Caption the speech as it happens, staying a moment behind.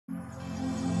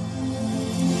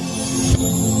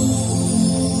Everyone,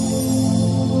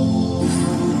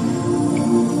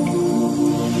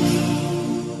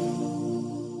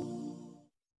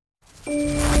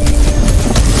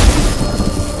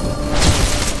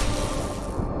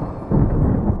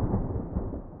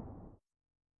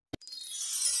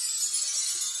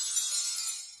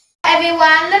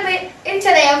 let me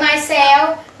introduce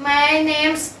myself. My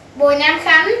name's Bùi Nam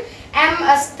Khánh. I'm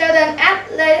a student at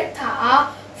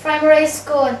Thảo Primary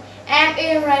School. I'm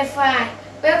in grade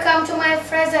 5. Welcome to my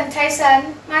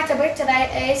presentation. My topic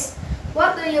today is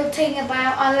what do you think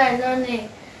about online learning?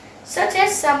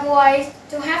 Suggest some ways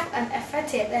to have an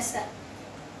effective lesson.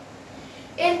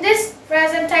 In this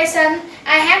presentation,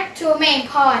 I have two main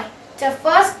points. The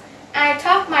first, I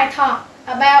talk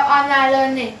about online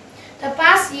learning. The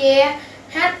past year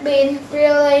has been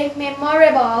really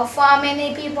memorable for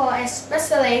many people,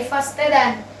 especially for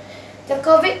students. The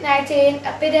COVID-19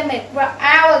 epidemic broke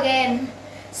out again.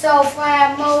 So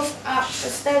far, most of the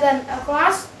students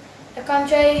across the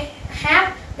country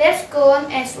have left school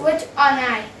and switched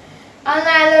online.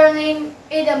 Online learning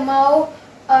is the most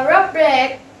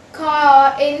appropriate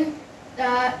call in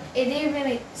the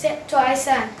epidemic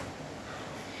situation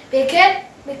because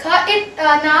it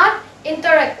not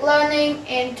interactive learning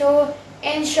and to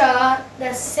ensure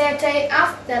the safety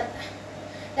of the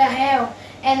health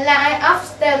and life of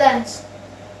students.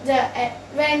 The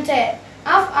advantage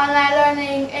of online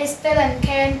learning is students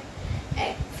can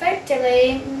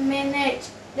effectively manage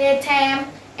their time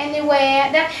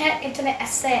anywhere that has internet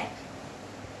access.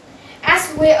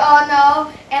 As we all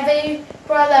know, every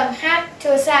problem has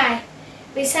two sides.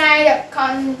 Besides the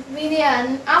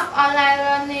convenience of online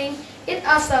learning, it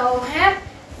also has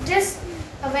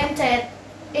disadvantage.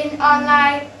 In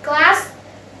online class,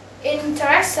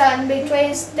 interaction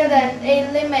between students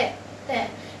is limited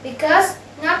because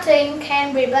nothing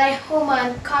can replace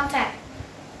human contact.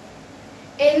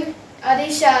 In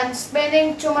addition,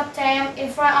 spending too much time in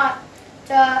front of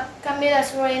the computer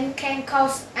screen can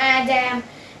cause eye damage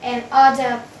and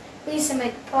other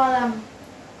physical problems.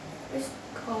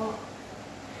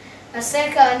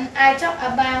 Second, I talk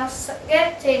about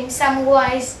getting some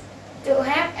ways to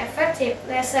have effective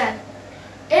lesson.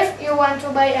 If you want to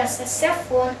be a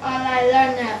successful online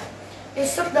learner, you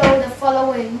should do the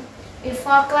following.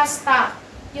 Before class starts,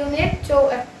 you need two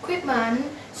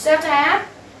equipment such as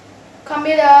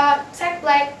computer,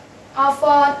 tablet, or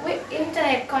phone with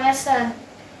internet connection.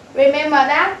 Remember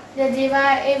that the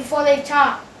device is fully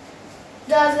charged.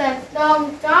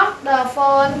 Don't charge the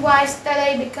phone while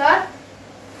studying because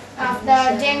of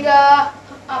the danger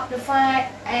of the fire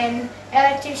and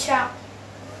electric shock.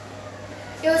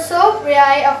 You should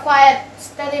really acquire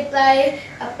study place.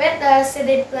 A better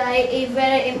study place is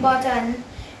very important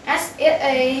as it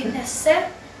is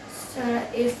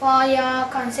necessary for your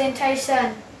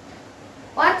concentration.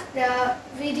 Watch the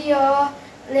video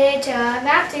later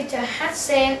that teacher has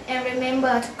sent and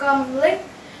remember to complete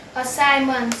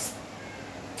assignments.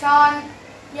 Join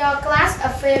your class a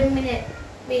few minutes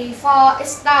before it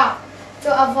starts to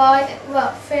avoid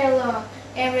work failure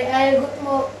and really good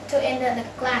mood to enter the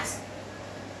class.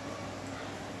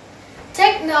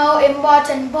 Take note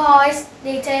important points,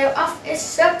 detail of each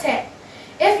subject.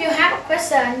 If you have a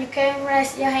question, you can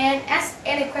raise your hand, ask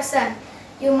any question.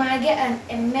 You might get an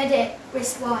immediate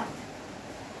response.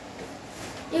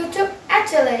 You should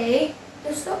actually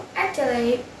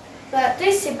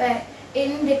participate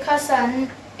in discussion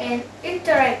and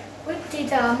interact with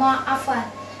teacher more often.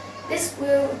 This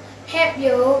will help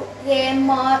you gain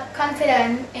more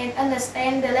confidence and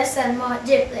understand the lesson more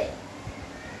deeply.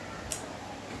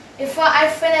 Before I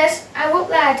finish, I would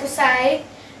like to say,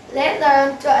 let's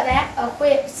learn to adapt a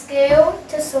quick skill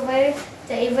to survive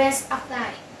the events of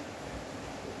life.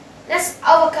 Let's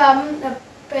overcome the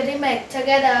pandemic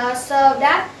together so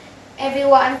that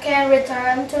everyone can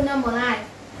return to normal life.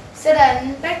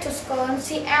 Students back to school,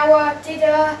 see our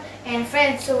teacher and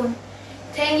friends soon.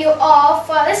 Thank you all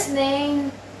for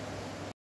listening.